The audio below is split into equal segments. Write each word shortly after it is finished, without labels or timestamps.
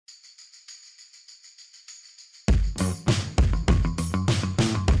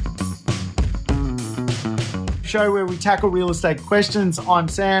show where we tackle real estate questions. I'm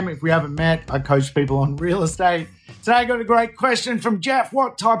Sam. If we haven't met, I coach people on real estate. Today I got a great question from Jeff.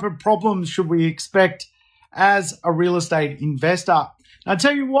 What type of problems should we expect as a real estate investor? I'll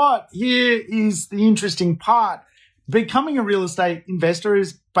tell you what, here is the interesting part. Becoming a real estate investor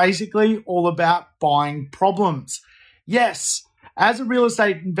is basically all about buying problems. Yes, as a real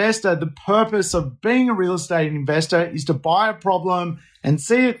estate investor, the purpose of being a real estate investor is to buy a problem and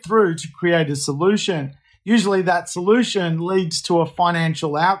see it through to create a solution. Usually that solution leads to a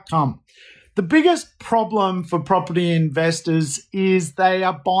financial outcome. The biggest problem for property investors is they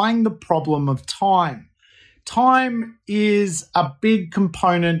are buying the problem of time. Time is a big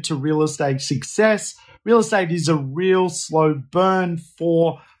component to real estate success. Real estate is a real slow burn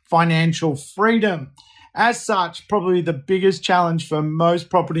for financial freedom. As such, probably the biggest challenge for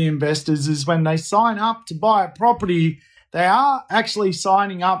most property investors is when they sign up to buy a property, they are actually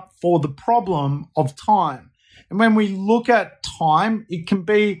signing up for the problem of time. And when we look at time, it can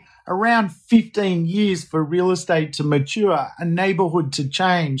be around 15 years for real estate to mature, a neighborhood to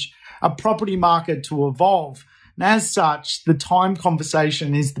change, a property market to evolve. And as such, the time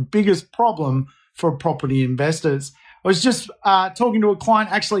conversation is the biggest problem for property investors. I was just talking to a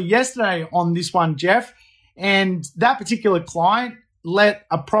client actually yesterday on this one, Jeff, and that particular client let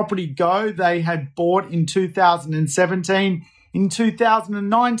a property go they had bought in 2017. In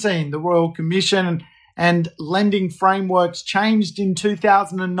 2019, the Royal Commission and lending frameworks changed in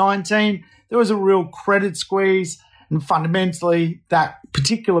 2019. There was a real credit squeeze, and fundamentally, that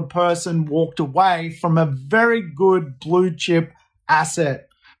particular person walked away from a very good blue chip asset.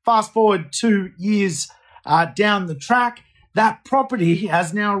 Fast forward 2 years down the track, that property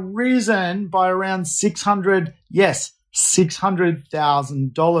has now risen by around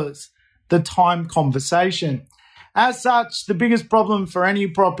 $600,000. The time conversation. As such, the biggest problem for any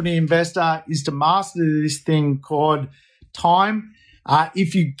property investor is to master this thing called time.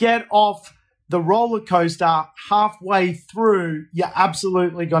 If you get off the roller coaster halfway through, you're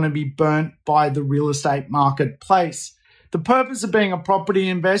absolutely going to be burnt by the real estate marketplace. The purpose of being a property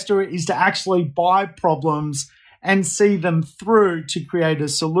investor is to actually buy problems and see them through to create a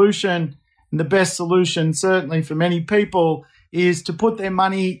solution. And the best solution, certainly for many people, is to put their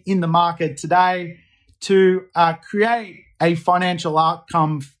money in the market today to create a financial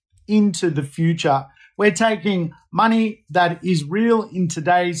outcome into the future. We're taking money that is real in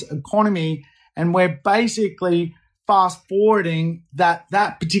today's economy, and we're basically fast forwarding that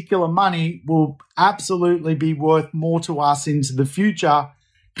particular money will absolutely be worth more to us into the future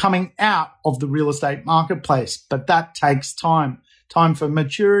coming out of the real estate marketplace. But that takes time. Time for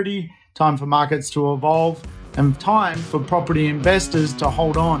maturity, time for markets to evolve, and time for property investors to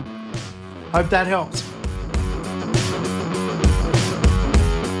hold on. Hope that helps.